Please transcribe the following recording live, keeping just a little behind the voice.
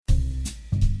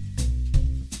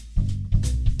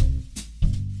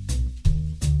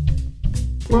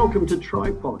Welcome to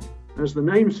Tripod, as the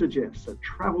name suggests, a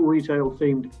travel retail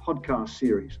themed podcast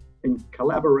series in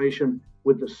collaboration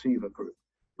with the Seva Group.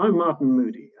 I'm Martin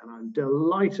Moody, and I'm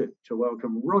delighted to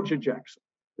welcome Roger Jackson,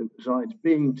 who, besides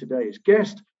being today's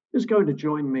guest, is going to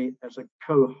join me as a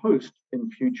co-host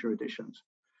in future editions.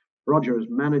 Roger is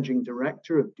Managing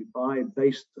Director of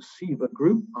Dubai-based the Seva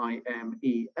Group,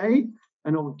 IMEA,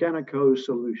 and Organico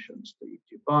Solutions, the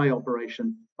Dubai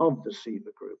operation of the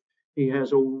Seva Group. He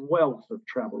has a wealth of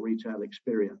travel retail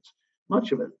experience,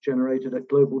 much of it generated at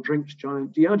global drinks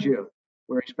giant Diageo,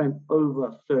 where he spent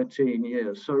over 13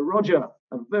 years. So, Roger,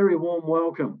 a very warm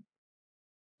welcome.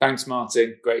 Thanks,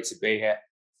 Martin. Great to be here.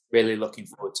 Really looking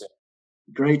forward to it.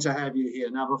 Great to have you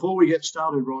here. Now, before we get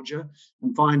started, Roger,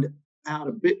 and find out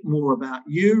a bit more about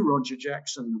you, Roger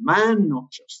Jackson, the man,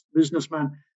 not just the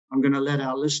businessman, I'm going to let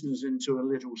our listeners into a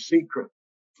little secret.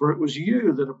 For it was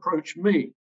you that approached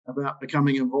me about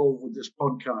becoming involved with this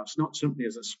podcast, not simply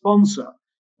as a sponsor,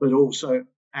 but also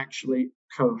actually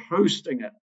co-hosting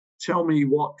it. Tell me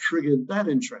what triggered that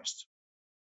interest.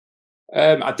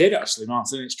 I did actually,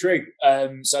 Martin. It's true.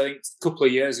 So I think a couple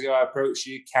of years ago, I approached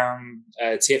you,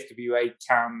 TFWA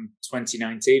Cannes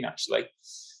 2019, actually.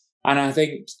 And I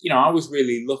think, I was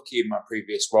really lucky in my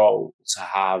previous role to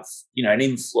have, an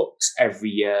influx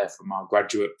every year from our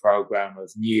graduate program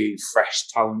of new, fresh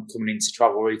talent coming into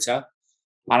travel retail.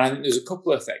 And I think there's a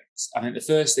couple of things. I think the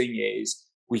first thing is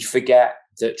we forget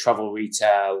that travel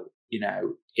retail,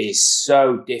 is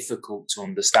so difficult to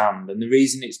understand. And the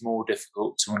reason it's more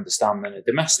difficult to understand than a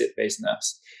domestic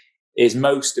business is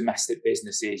most domestic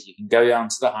businesses, you can go down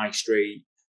to the high street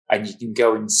and you can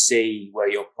go and see where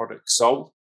your product's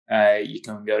sold. You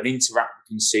can go and interact with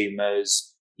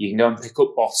consumers. You can go and pick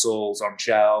up bottles on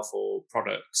shelf or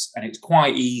products. And it's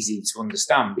quite easy to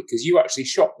understand because you actually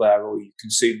shop there or you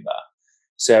consume there.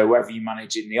 So whether you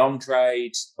manage in the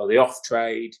on-trade or the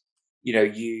off-trade,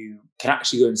 you can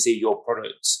actually go and see your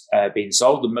products being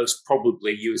sold. And most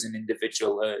probably you as an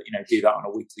individual, do that on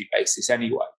a weekly basis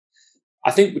anyway.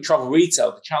 I think with travel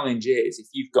retail, the challenge is if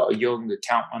you've got a young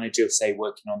account manager, say,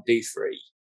 working on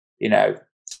D3,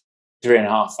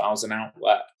 3,500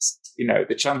 outlets,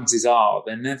 the chances are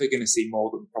they're never going to see more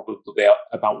than probably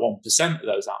about 1% of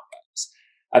those outlets.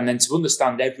 And then to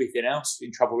understand everything else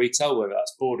in travel retail, whether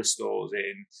that's border stores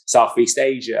in Southeast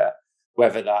Asia,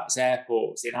 whether that's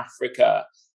airports in Africa,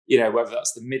 whether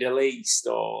that's the Middle East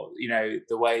or,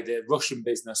 the way the Russian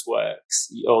business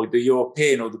works or the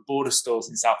European or the border stores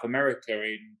in South America,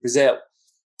 in Brazil,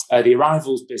 the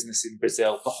arrivals business in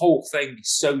Brazil, the whole thing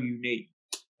is so unique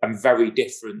and very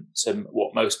different to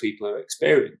what most people have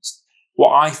experienced.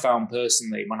 What I found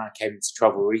personally when I came into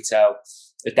travel retail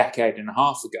a decade and a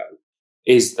half ago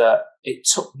is that it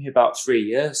took me about 3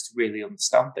 years to really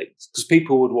understand things because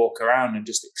people would walk around and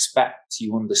just expect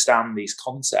you understand these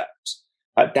concepts.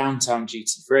 Like downtown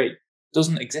duty free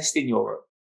doesn't exist in Europe,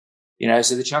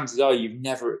 so the chances are you've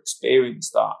never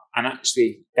experienced that. And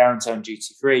actually downtown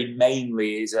duty free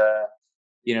mainly is a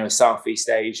Southeast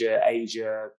Asia,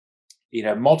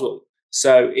 model.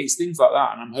 So it's things like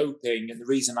that. And I'm hoping, and the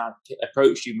reason I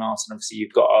approached you, Martin, obviously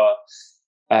you've got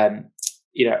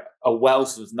a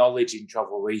wealth of knowledge in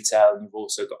travel retail and you've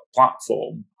also got a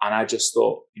platform. And I just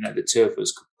thought, the two of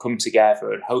us could come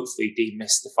together and hopefully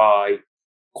demystify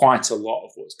quite a lot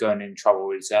of what's going on in travel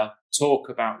retail, talk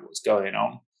about what's going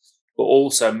on, but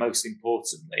also most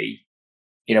importantly,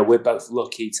 we're both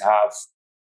lucky to have,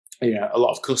 a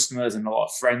lot of customers and a lot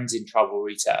of friends in travel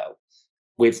retail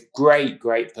with great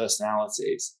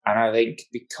personalities. And I think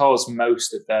because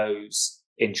most of those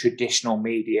in traditional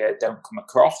media don't come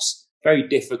across, very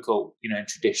difficult, in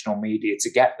traditional media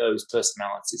to get those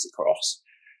personalities across.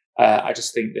 I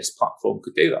just think this platform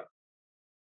could do that.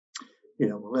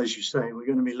 Yeah, well, as you say, we're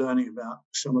going to be learning about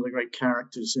some of the great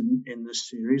characters in this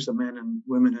series, the men and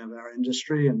women of our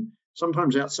industry, and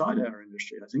sometimes outside our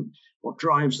industry. I think what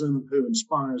drives them, who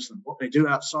inspires them, what they do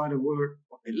outside of work,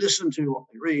 what they listen to, what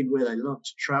they read, where they love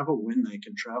to travel, when they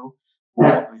can travel,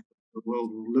 what the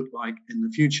world will look like in the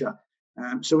future.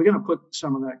 So we're going to put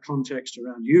some of that context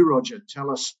around you, Roger.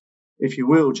 Tell us, if you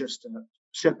will, just to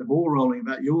set the ball rolling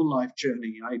about your life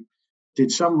journey. I did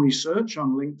some research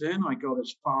on LinkedIn. I got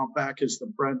as far back as the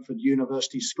Bradford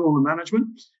University School of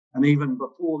Management, and even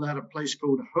before that, a place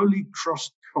called Holy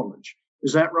Cross College.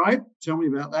 Is that right? Tell me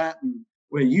about that and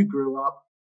where you grew up,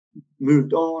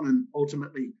 moved on, and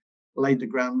ultimately laid the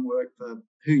groundwork for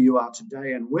who you are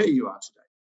today and where you are today.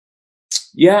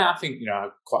 Yeah, I think,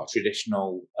 quite a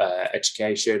traditional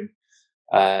education.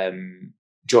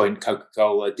 Joined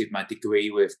Coca-Cola, did my degree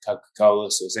with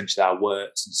Coca-Cola. So essentially I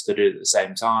worked and studied at the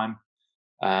same time.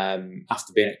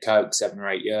 After being at Coke 7 or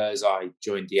 8 years, I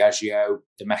joined Diageo,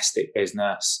 domestic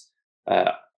business,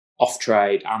 off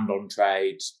trade and on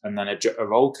trade, and then a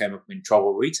role came up in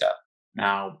travel retail.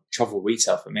 Now, travel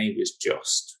retail for me was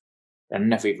just, I'd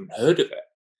never even heard of it.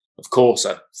 Of course,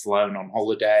 I'd flown on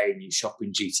holiday and you shop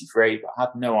in duty free, but I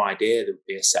had no idea there would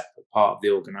be a separate part of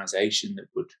the organisation that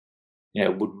would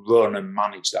run and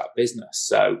manage that business.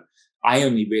 So I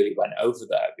only really went over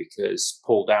there because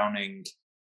Paul Downing,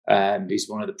 who's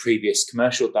one of the previous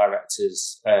commercial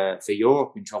directors for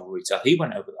Europe in travel retail, he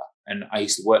went over there, and I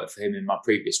used to work for him in my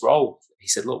previous role. He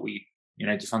said, "Look, do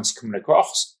you fancy coming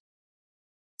across?"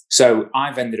 So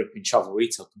I've ended up in travel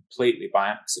retail completely by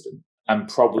accident, and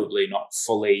probably not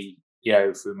fully,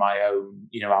 through my own,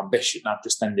 ambition. I've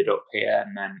just ended up here,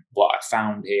 and then what I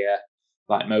found here,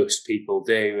 like most people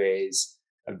do, is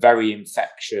a very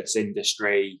infectious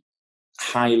industry,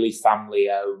 highly family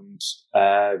owned,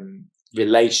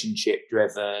 relationship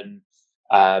driven,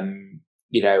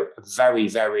 very,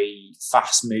 very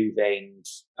fast moving,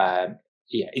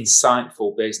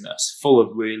 insightful business full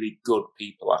of really good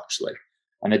people, actually.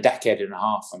 And a decade and a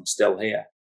half, I'm still here.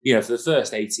 For the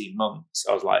first 18 months,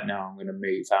 I was like, no, I'm going to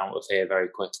move out of here very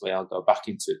quickly. I'll go back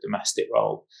into a domestic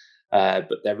role.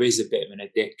 But there is a bit of an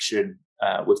addiction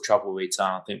with travel retail.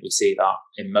 I think we see that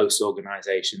in most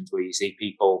organisations, where you see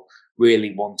people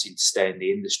really wanting to stay in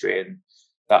the industry. And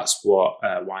that's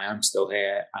why I'm still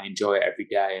here. I enjoy it every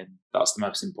day, and that's the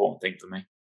most important thing for me.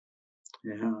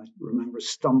 Yeah, I remember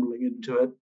stumbling into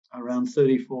it around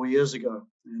 34 years ago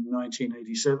in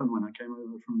 1987 when I came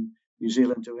over from New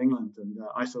Zealand to England, and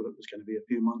I thought it was going to be a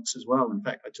few months as well. In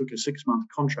fact, I took a 6-month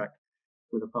contract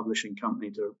with a publishing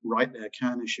company to write their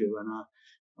Cannes issue, and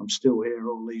I'm still here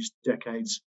all these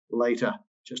decades later,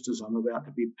 just as I'm about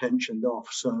to be pensioned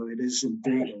off. So it is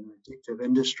indeed an addictive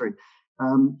industry.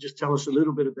 Just tell us a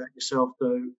little bit about yourself,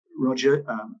 though, Roger.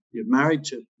 You're married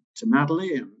to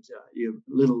Natalie and your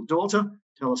little daughter.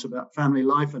 Tell us about family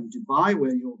life in Dubai,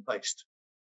 where you're based.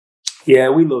 Yeah,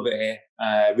 we love it here.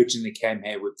 Originally came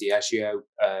here with Diageo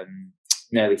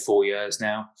nearly 4 years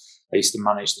now. I used to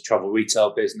manage the travel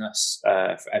retail business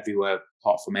for everywhere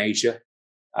apart from Asia.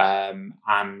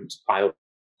 And I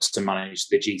also managed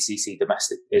the GCC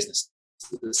domestic business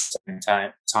at the same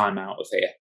time out of here,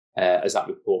 as that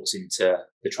reports into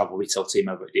the travel retail team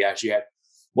over at Diageo.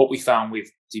 What we found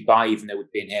with Dubai, even though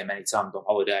we've been here many times on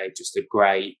holiday, just a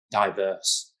great,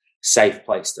 diverse, safe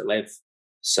place to live.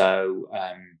 So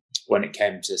when it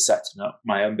came to setting up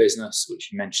my own business,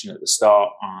 which you mentioned at the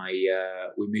start,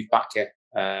 we moved back here.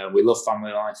 We love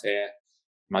family life here.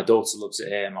 My daughter loves it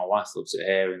here. My wife loves it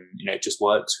here, and it just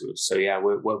works for us. So yeah,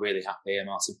 we're really happy here,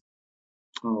 Martin.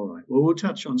 All right. Well, we'll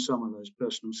touch on some of those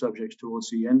personal subjects towards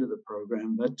the end of the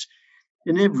program, but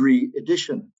in every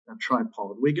edition of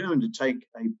Tripod, we're going to take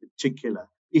a particular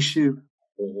issue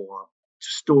or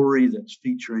story that's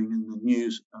featuring in the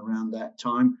news around that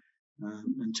time.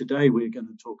 And today we're going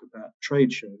to talk about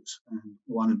trade shows, and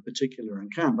one in particular in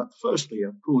Cannes. But firstly,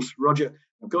 of course, Roger,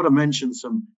 I've got to mention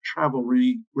some travel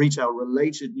retail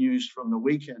related news from the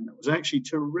weekend. That was actually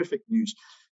terrific news.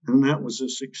 And that was the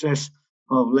success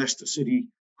of Leicester City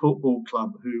Football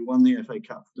Club, who won the FA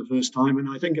Cup for the first time in,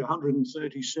 I think,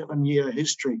 137-year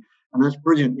history. And that's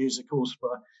brilliant news, of course,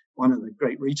 for one of the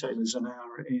great retailers in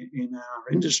our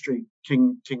industry,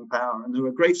 King Power. And there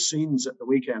were great scenes at the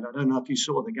weekend. I don't know if you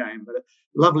saw the game, but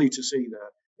lovely to see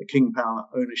the King Power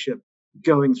ownership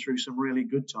going through some really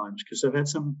good times, because they've had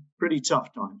some pretty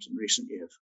tough times in recent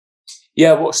years.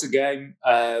 Yeah, I watched the game.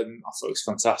 I thought it was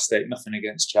fantastic. Nothing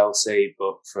against Chelsea,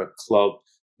 but for a club,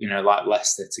 like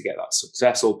Leicester, to get that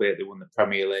success, albeit they won the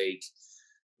Premier League,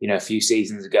 a few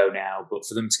seasons ago now, but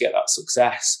for them to get that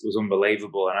success was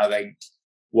unbelievable. And I think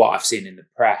what I've seen in the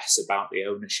press about the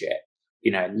ownership,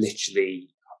 literally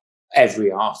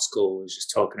every article was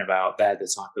just talking about they're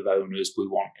the type of owners we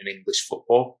want in English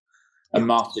football. And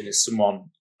Martin, is someone,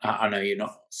 I know you're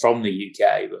not from the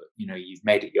UK, but you've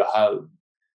made it your home.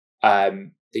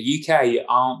 The UK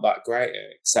aren't that great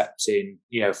at accepting,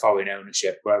 foreign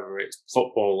ownership, whether it's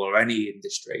football or any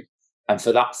industry. And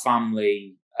for that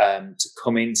family to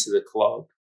come into the club,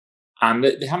 and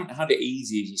they haven't had it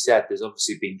easy, as you said. There's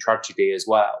obviously been tragedy as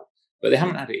well, but they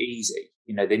haven't had it easy.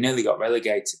 They nearly got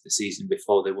relegated the season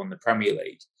before they won the Premier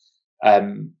League.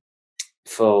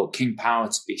 For King Power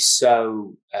to be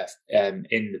so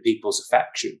in the people's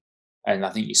affection, and I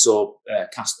think you saw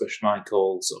Kasper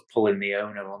Schmeichel sort of pulling the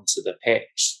owner onto the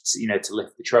pitch, to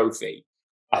lift the trophy.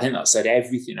 I think that said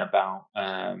everything about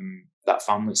that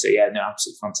family. So yeah, no,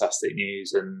 absolutely fantastic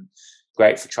news and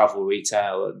great for travel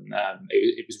retail, and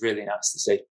it was really nice to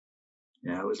see.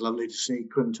 Yeah, it was lovely to see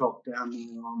Quintok down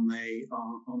there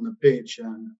on the pitch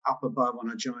and up above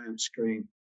on a giant screen.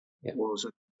 Yeah. Was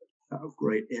a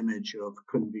great image of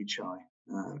Kun Vichai.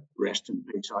 Rest in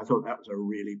peace. I thought that was a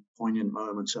really poignant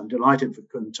moment. So I'm delighted for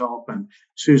Quintok and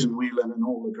Susan Whelan and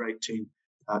all the great team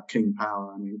at King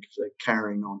Power. I mean, because they're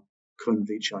carrying on Kun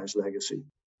Vichai's legacy.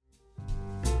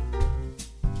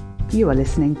 You are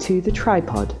listening to The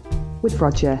Tripod with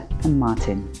Roger and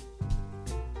Martin.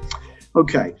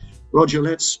 Okay, Roger,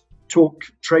 let's talk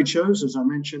trade shows. As I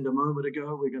mentioned a moment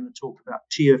ago, we're going to talk about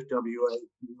TFWA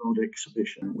World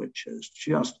Exhibition, which has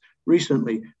just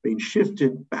recently been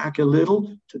shifted back a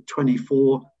little to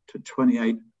 24 to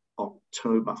 28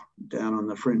 October down on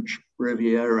the French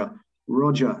Riviera.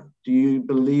 Roger, do you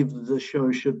believe the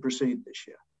show should proceed this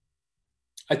year?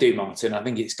 I do, Martin. I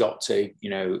think it's got to.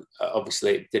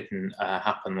 Obviously it didn't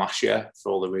happen last year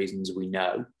for all the reasons we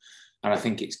know. And I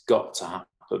think it's got to happen.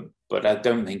 But I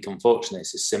don't think, unfortunately,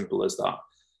 it's as simple as that.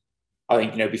 I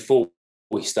think, before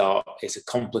we start, it's a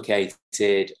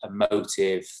complicated,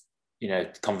 emotive,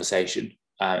 conversation.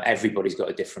 Everybody's got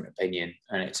a different opinion.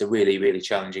 And it's a really, really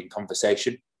challenging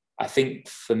conversation. I think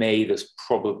for me, there's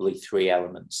probably three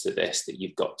elements to this that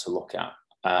you've got to look at.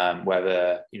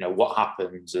 Whether, what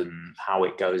happens and how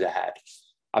it goes ahead.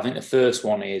 I think the first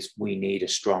one is we need a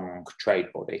strong trade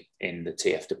body in the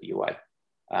TFWA.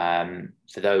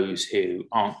 For those who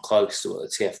aren't close to the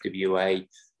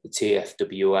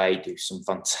TFWA do some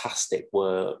fantastic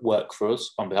work for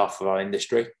us on behalf of our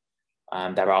industry.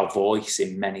 They're our voice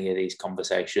in many of these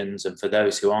conversations. And for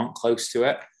those who aren't close to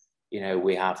it,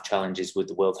 we have challenges with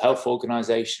the World Health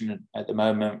Organization at the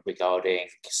moment regarding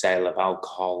sale of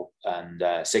alcohol and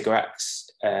cigarettes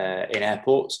in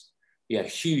airports.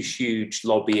 Huge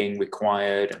lobbying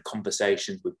required and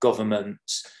conversations with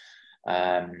governments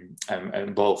and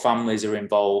royal families are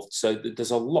involved. So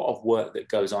there's a lot of work that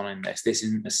goes on in this. This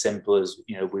isn't as simple as,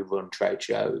 we run trade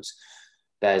shows.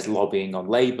 There's lobbying on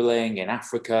labeling in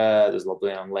Africa. There's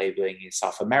lobbying on labeling in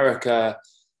South America.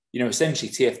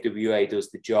 Essentially TFWA does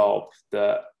the job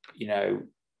that,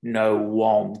 no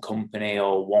one company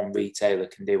or one retailer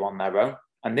can do on their own.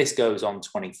 And this goes on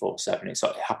 24/7. It's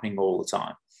happening all the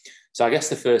time. So I guess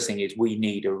the first thing is we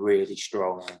need a really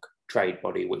strong trade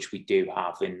body, which we do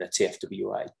have in the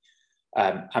TFWA.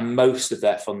 And most of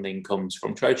their funding comes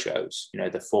from trade shows,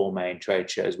 the four main trade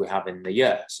shows we have in the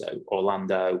year. So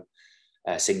Orlando,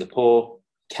 Singapore,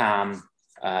 Cannes,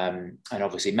 and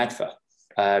obviously Medfa.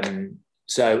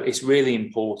 So it's really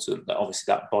important that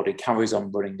obviously that body carries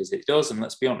on running as it does. And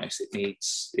let's be honest, it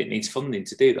needs funding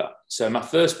to do that. So my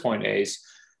first point is,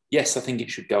 yes, I think it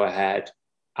should go ahead.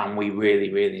 And we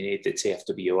really, really need the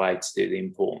TFWA to do the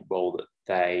important role that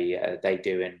they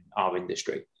do in our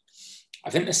industry. I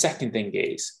think the second thing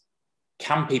is,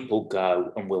 can people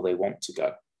go and will they want to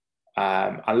go?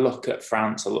 I look at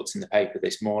France. I looked in the paper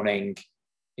this morning.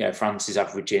 France is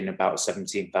averaging about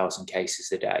 17,000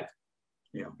 cases a day.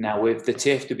 Yeah. Now, with the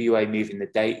TFWA moving the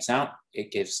dates out,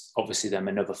 it gives obviously them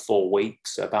another 4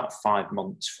 weeks, so about 5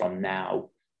 months from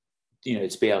now,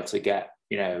 to be able to get,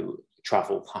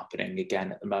 travel happening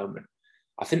again at the moment.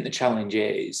 I think the challenge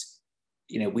is,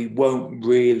 we won't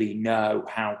really know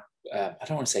how, I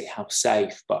don't want to say how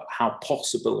safe, but how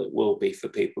possible it will be for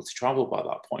people to travel by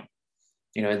that point.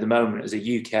 At the moment, as a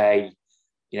UK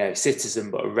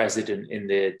citizen but a resident in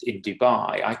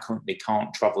Dubai, I currently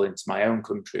can't travel into my own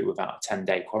country without a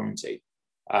 10-day quarantine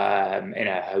in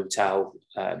a hotel,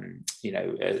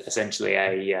 essentially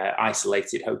a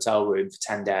isolated hotel room for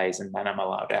 10 days, and then I'm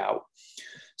allowed out.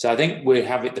 So I think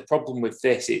the problem with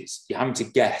this is you're having to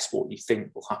guess what you think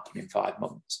will happen in 5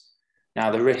 months. Now,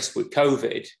 the risk with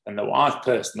COVID, and what I've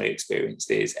personally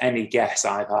experienced, is any guess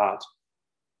I've had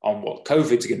on what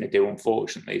COVID's going to do,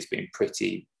 unfortunately, has been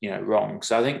pretty, wrong.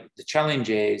 So I think the challenge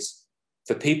is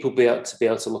for people to be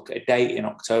able to look at a date in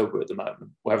October at the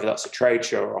moment, whether that's a trade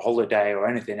show or a holiday or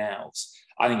anything else.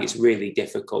 I think it's really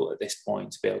difficult at this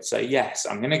point to be able to say, yes,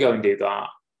 I'm going to go and do that,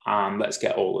 and let's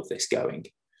get all of this going.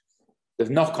 The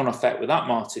knock-on effect with that,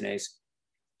 Martin, is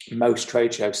most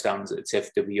trade show stands at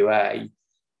TFWA,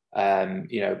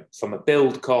 from a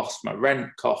build cost, from a rent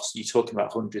cost, you're talking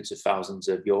about hundreds of thousands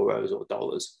of euros or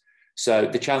dollars. So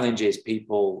the challenge is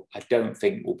people, I don't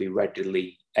think, will be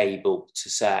readily able to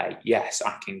say, yes,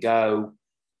 I can go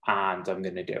and I'm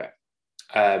going to do it.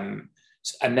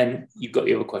 And then you've got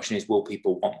the other question is, will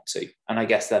people want to? And I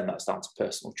guess then that's down to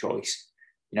personal choice.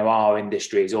 Our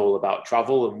industry is all about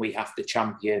travel, and we have to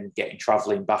champion getting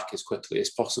traveling back as quickly as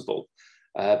possible.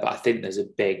 But I think there's a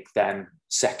big then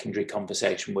secondary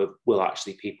conversation with, will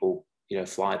actually people,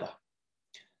 fly there?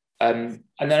 And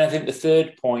then I think the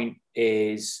third point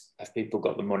is, have people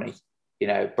got the money?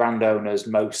 brand owners,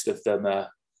 most of them are,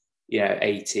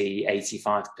 80,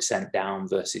 85% down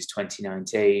versus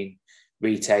 2019.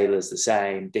 Retailers the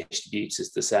same,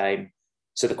 distributors the same.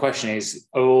 So the question is,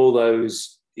 are all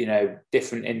those,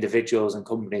 different individuals and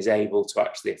companies able to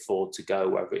actually afford to go,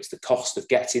 whether it's the cost of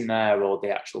getting there or the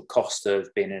actual cost of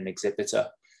being an exhibitor?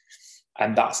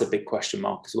 And that's a big question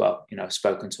mark as well. I've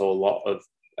spoken to a lot of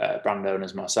brand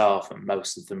owners myself, and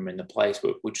most of them are in the place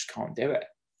where we just can't do it.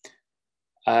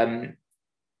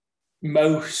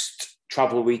 Most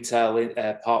travel retail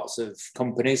parts of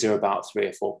companies are about 3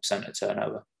 or 4% of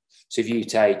turnover. So if you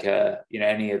take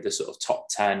any of the sort of top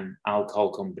 10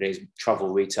 alcohol companies, travel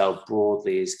retail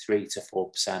broadly is 3 to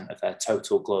 4% of their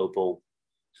total global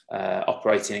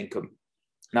operating income.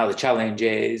 Now the challenge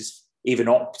is, even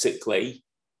optically,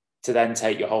 to then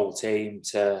take your whole team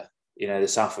to the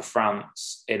south of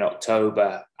France in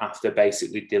October after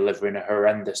basically delivering a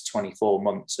horrendous 24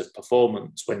 months of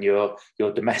performance when your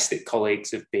domestic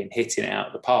colleagues have been hitting it out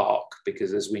of the park,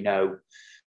 because as we know,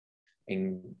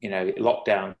 in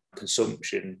lockdown,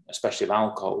 consumption, especially of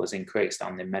alcohol, has increased,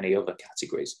 and in many other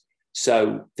categories.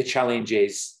 So the challenge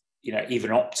is,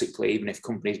 even optically, even if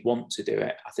companies want to do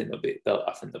it, I think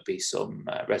there'll be some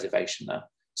reservation there.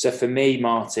 So for me,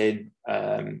 Martin,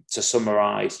 to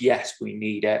summarise, yes, we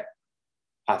need it.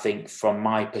 I think from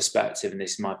my perspective, and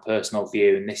this is my personal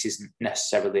view, and this isn't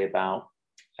necessarily about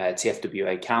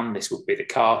TFWA Cannes, this would be the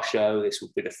car show, this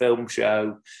would be the film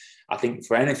show. I think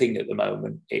for anything at the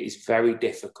moment, it is very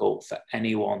difficult for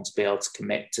anyone to be able to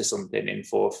commit to something in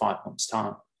 4 or 5 months'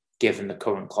 time, given the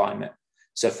current climate.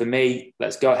 So for me,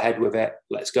 let's go ahead with it.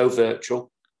 Let's go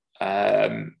virtual,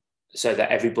 so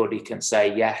that everybody can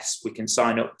say, yes, we can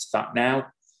sign up to that now.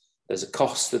 There's a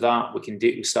cost to that.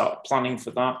 We start planning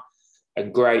for that.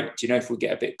 And great, if we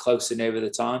get a bit closer nearer the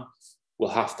time, we'll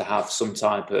have to have some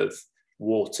type of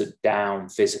watered down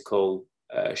physical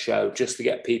show just to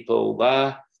get people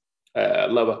there.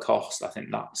 Lower cost, I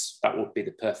think that would be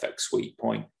the perfect sweet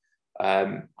point.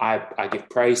 I give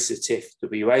praise to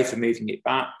TFWA for moving it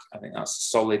back. I think that's a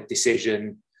solid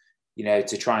decision,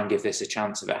 to try and give this a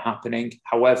chance of it happening.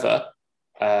 However,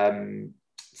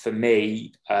 for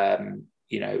me,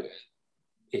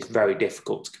 it's very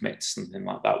difficult to commit to something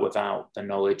like that without the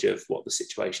knowledge of what the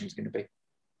situation is going to be.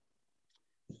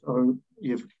 So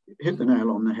you've hit the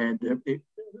nail on the head.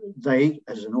 They,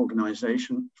 as an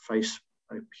organisation, face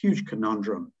a huge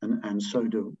conundrum, and so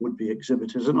do would-be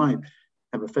exhibitors. And I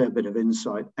have a fair bit of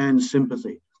insight and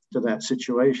sympathy to that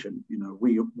situation.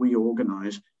 We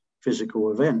organise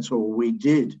physical events, or we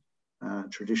did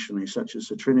traditionally, such as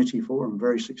the Trinity Forum,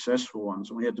 very successful ones,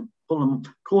 and we had to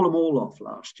call them all off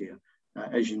last year.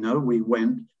 As you know, we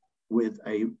went with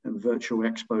a virtual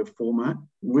expo format,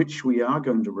 which we are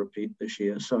going to repeat this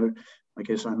year. So I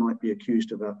guess I might be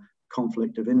accused of a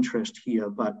conflict of interest here,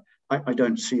 but I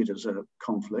don't see it as a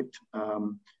conflict.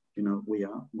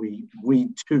 We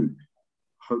too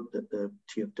hope that the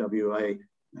TFWA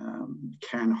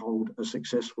can hold a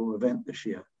successful event this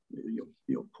year.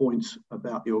 Your points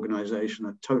about the organisation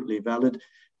are totally valid,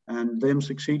 and them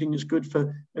succeeding is good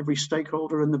for every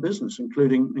stakeholder in the business,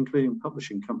 including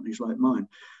publishing companies like mine.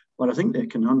 But I think their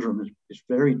conundrum is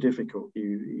very difficult.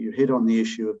 You hit on the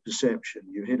issue of perception,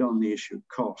 you hit on the issue of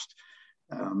cost.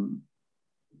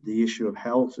 The issue of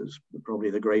health is probably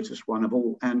the greatest one of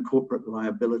all, and corporate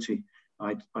liability,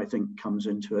 I think, comes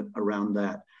into it around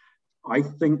that. I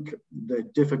think the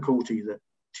difficulty that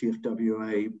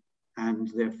TFWA and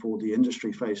therefore the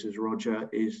industry faces, Roger,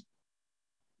 is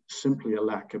simply a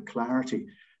lack of clarity.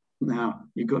 Now,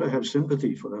 you've got to have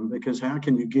sympathy for them, because how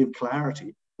can you give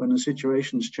clarity when the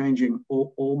situation's changing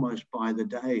almost by the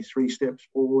day, 3 steps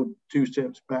forward, 2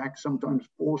 steps back, sometimes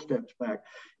 4 steps back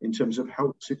in terms of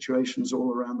health situations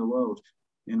all around the world.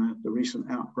 The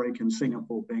recent outbreak in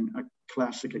Singapore being a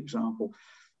classic example.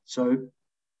 So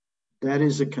that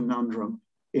is a conundrum.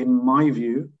 In my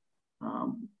view,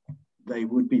 they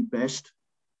would be best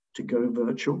to go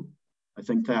virtual. I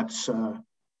think that's a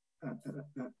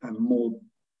more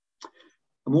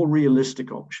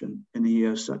realistic option in a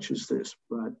year such as this.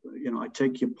 But I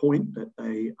take your point that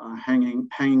they are hanging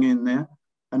in there,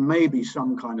 and maybe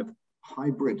some kind of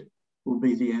hybrid will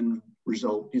be the end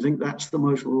result. Do you think that's the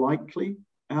most likely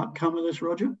outcome of this,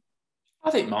 Roger?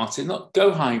 I think, Martin, look,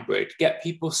 go hybrid. Get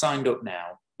people signed up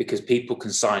now, because people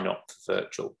can sign up for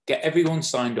virtual. Get everyone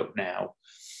signed up now.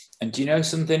 And do you know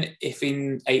something? If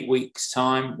in 8 weeks'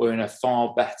 time we're in a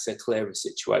far better, clearer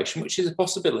situation, which is a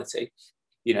possibility.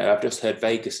 I've just heard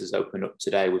Vegas has opened up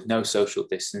today with no social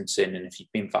distancing, and if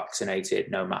you've been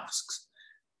vaccinated, no masks.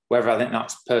 Whether I think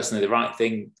that's personally the right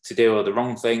thing to do or the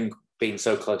wrong thing, being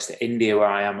so close to India where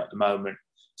I am at the moment,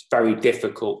 it's very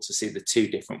difficult to see the two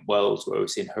different worlds where we've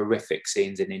seen horrific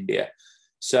scenes in India.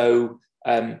 So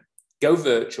go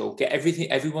virtual, get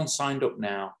everyone signed up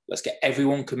now. Let's get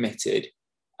everyone committed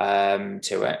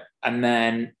to it. And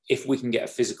then if we can get a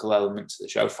physical element to the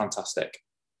show, fantastic.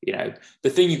 You know, the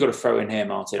thing you've got to throw in here,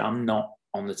 Martin, I'm not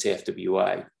on the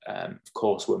TFWA. Of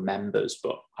course, we're members,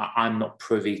 but I'm not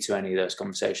privy to any of those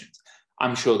conversations.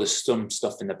 I'm sure there's some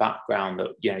stuff in the background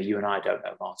that, you know, you and I don't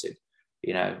know, Martin.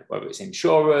 You know, whether it's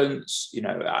insurance, you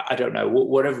know, I don't know,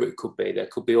 whatever it could be. There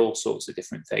could be all sorts of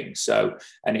different things. So,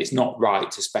 and it's not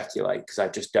right to speculate because I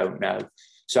just don't know.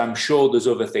 So I'm sure there's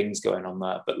other things going on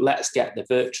there. But let's get the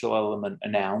virtual element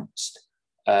announced,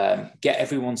 get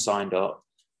everyone signed up,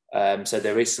 so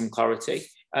there is some clarity.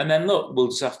 And then, look, we'll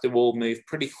just have to all move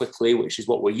pretty quickly, which is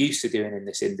what we're used to doing in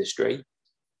this industry,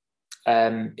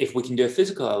 if we can do a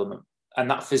physical element. And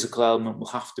that physical element will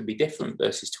have to be different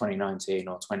versus 2019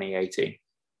 or 2018.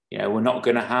 You know, we're not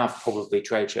going to have probably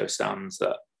trade show stands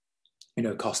that, you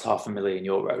know, cost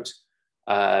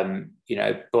 €500,000. You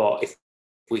know, but if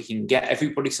we can get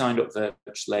everybody signed up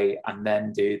virtually and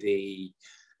then do the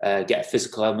get a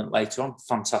physical element later on,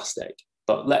 fantastic.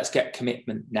 But let's get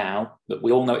commitment now that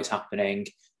we all know it's happening.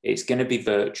 It's going to be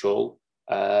virtual,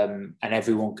 and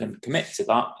everyone can commit to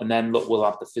that. And then, look, we'll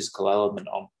have the physical element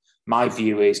on. My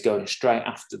view is going straight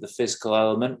after the physical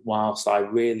element, whilst I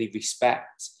really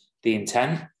respect the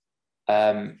intent.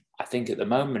 I think at the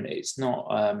moment it's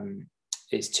not,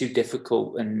 it's too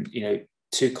difficult and, you know,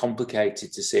 too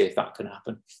complicated to see if that can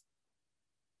happen.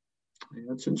 Yeah,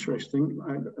 that's interesting.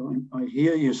 I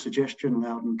hear your suggestion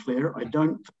loud and clear. I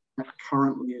don't think that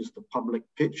currently is the public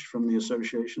pitch from the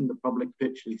association. The public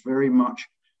pitch is very much,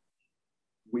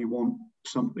 we want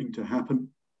something to happen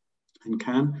and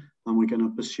can, and we're going to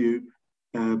pursue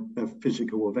a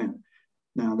physical event.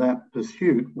 Now, that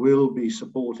pursuit will be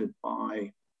supported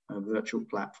by a virtual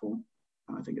platform.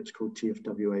 I think it's called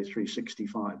TFWA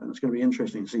 365, and it's going to be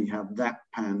interesting to see how that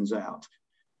pans out,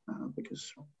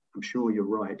 because I'm sure you're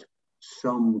right,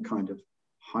 some kind of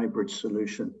hybrid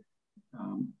solution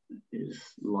is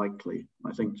likely,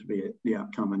 I think, to be the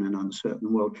outcome in an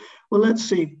uncertain world. Well, let's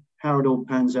see how it all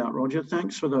pans out, Roger.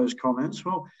 Thanks for those comments.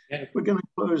 Well, we're going to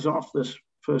close off this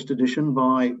first edition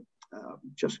by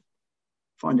just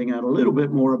finding out a little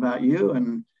bit more about you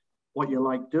and what you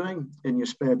like doing in your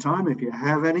spare time, if you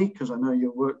have any, because I know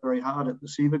you work very hard at the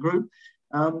SIVA Group.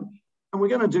 And we're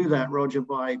going to do that, Roger,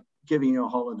 by giving you a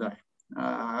holiday.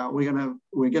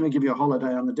 We're going to give you a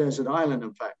holiday on the desert island,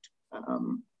 in fact.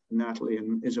 Natalie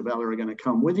and Isabella are going to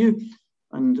come with you,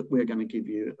 and we're going to give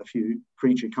you a few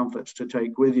creature comforts to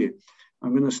take with you.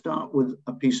 I'm going to start with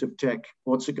a piece of tech.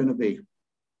 What's it going to be?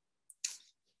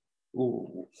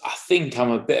 Ooh, I think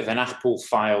I'm a bit of an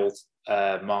Apple-file,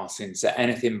 Martin, so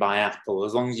anything by Apple,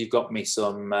 as long as you've got me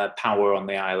some power on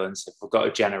the island. So if I've got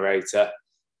a generator,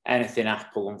 anything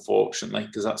Apple, unfortunately,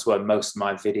 because that's where most of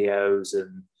my videos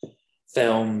and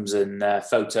films and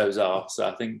photos are. So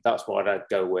I think that's what I'd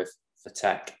go with for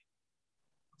tech.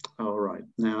 All right.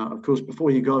 Now, of course,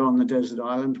 before you got on the desert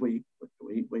island, we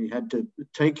had to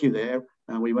take you there.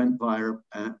 We went via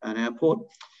an airport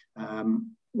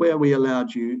where we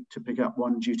allowed you to pick up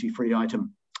one duty-free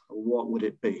item. What would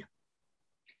it be?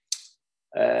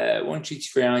 One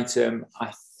duty-free item,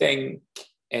 I think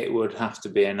it would have to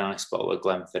be a nice bottle of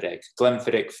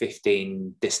Glenfiddich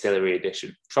 15 Distillery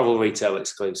Edition, travel retail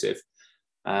exclusive.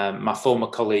 My former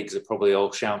colleagues are probably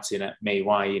all shouting at me,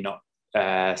 why are you not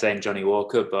saying Johnny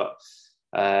Walker? But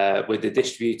with the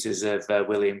distributors of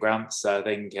William Grant, so I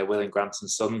think William Grant and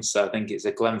Sons, so I think it's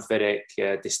a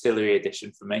Glenfiddich Distillery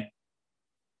Edition for me.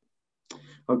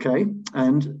 Okay,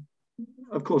 and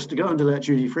of course, to go into that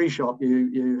duty-free shop,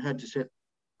 you had to set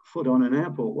foot on an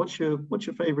airport. What's your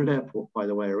favourite airport, by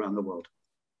the way, around the world?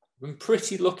 I'm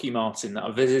pretty lucky, Martin, that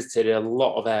I've visited a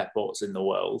lot of airports in the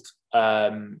world.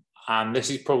 And this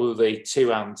is probably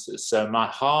two answers. So my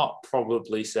heart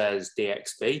probably says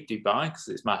DXB, Dubai, because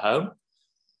it's my home.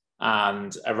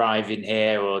 And arriving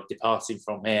here or departing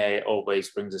from here always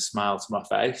brings a smile to my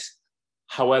face.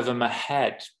 However, my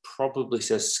head probably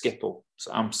says Schiphol,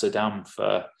 so Amsterdam,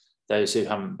 for those who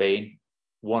haven't been.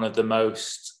 One of the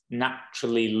most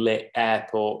naturally lit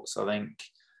airports, I think,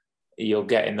 you'll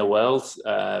get in the world.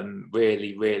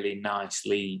 Really, really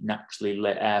nicely, naturally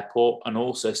lit airport. And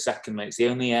also, secondly, it's the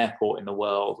only airport in the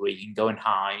world where you can go and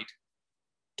hide,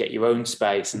 get your own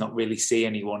space and not really see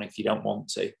anyone if you don't want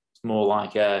to. It's more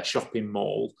like a shopping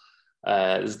mall.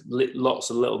 There's lots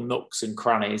of little nooks and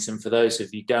crannies. And for those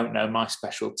of you who don't know, my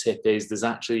special tip is there's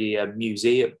actually a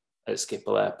museum at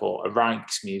Schiphol Airport, a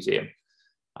Rijksmuseum.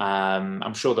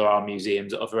 I'm sure there are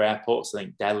museums at other airports. I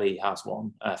think Delhi has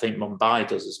one. I think Mumbai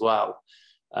does as well.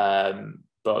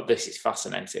 But this is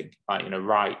fascinating. Like,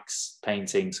 Reich's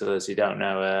paintings, for those who don't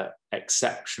know, are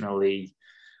exceptionally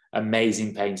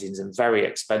amazing paintings and very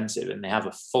expensive, and they have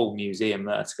a full museum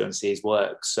there to go and see his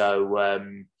work. So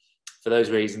for those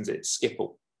reasons, it's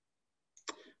Schiphol.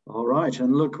 All right,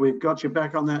 and look, we've got you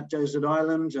back on that desert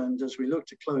island, and as we look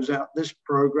to close out this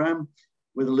program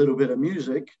with a little bit of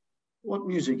music, what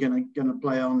music going to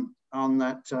play on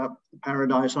that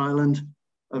paradise island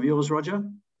of yours, Roger?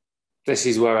 This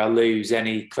is where I lose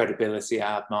any credibility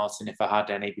I had, Martin, if I had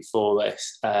any before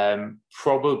this.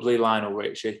 Probably Lionel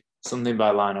Richie. Something by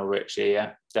Lionel Richie,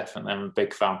 yeah, definitely. I'm a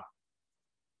big fan.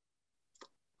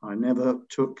 I never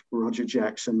took Roger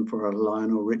Jackson for a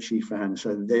Lionel Richie fan.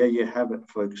 So there you have it,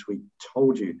 folks. We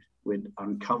told you we'd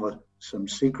uncover some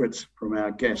secrets from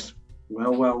our guests.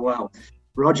 Well.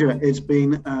 Roger, it's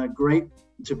been great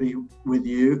to be with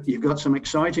you. You've got some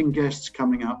exciting guests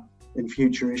coming up in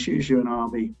future issues. You and I will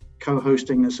be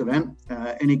co-hosting this event.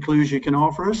 Any clues you can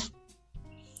offer us?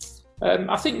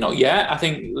 I think not yet. I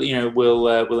think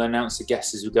we'll announce the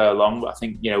guests as we go along. But I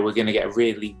think we're going to get a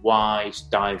really wide,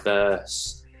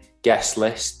 diverse guest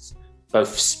list,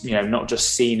 both not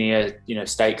just senior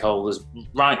stakeholders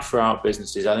right throughout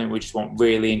businesses. I think we just want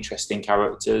really interesting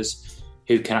characters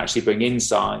who can actually bring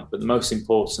insight. But the most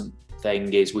important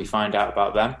thing is we find out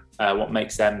about them, what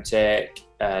makes them tick,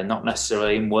 not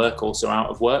necessarily in work, also out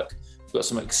of work. We've got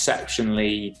some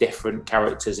exceptionally different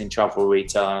characters in travel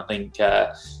retail, and I think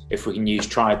if we can use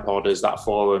Tripod as that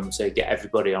forum to get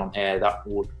everybody on here, that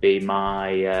would be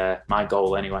my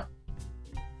goal anyway.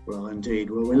 Well, indeed.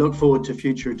 Well, we look forward to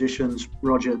future editions.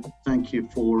 Roger, thank you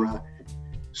for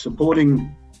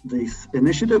supporting the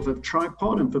initiative of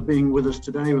Tripod and for being with us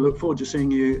today. We look forward to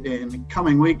seeing you in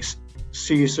coming weeks.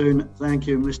 See you soon. Thank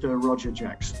you, Mr. Roger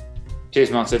Jackson.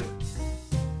 Cheers, Martin.